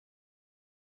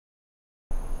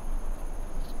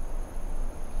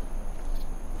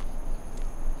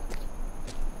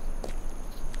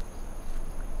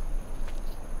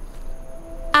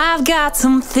I've got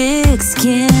some thick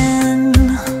skin.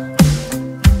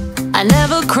 I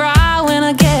never cry when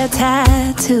I get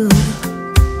tattooed.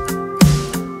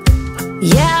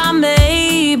 Yeah, I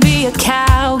may be a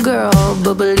cowgirl,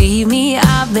 but believe me,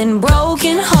 I've been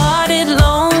broken hearted,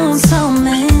 lonesome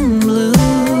and blue.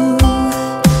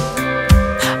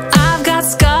 I've got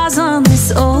scars on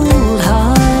this old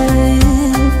heart.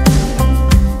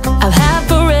 I've had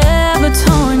forever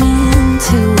torn in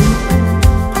two.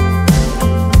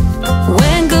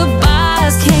 When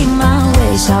goodbyes came my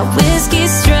way, shot whiskey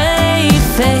straight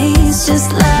face,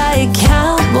 just like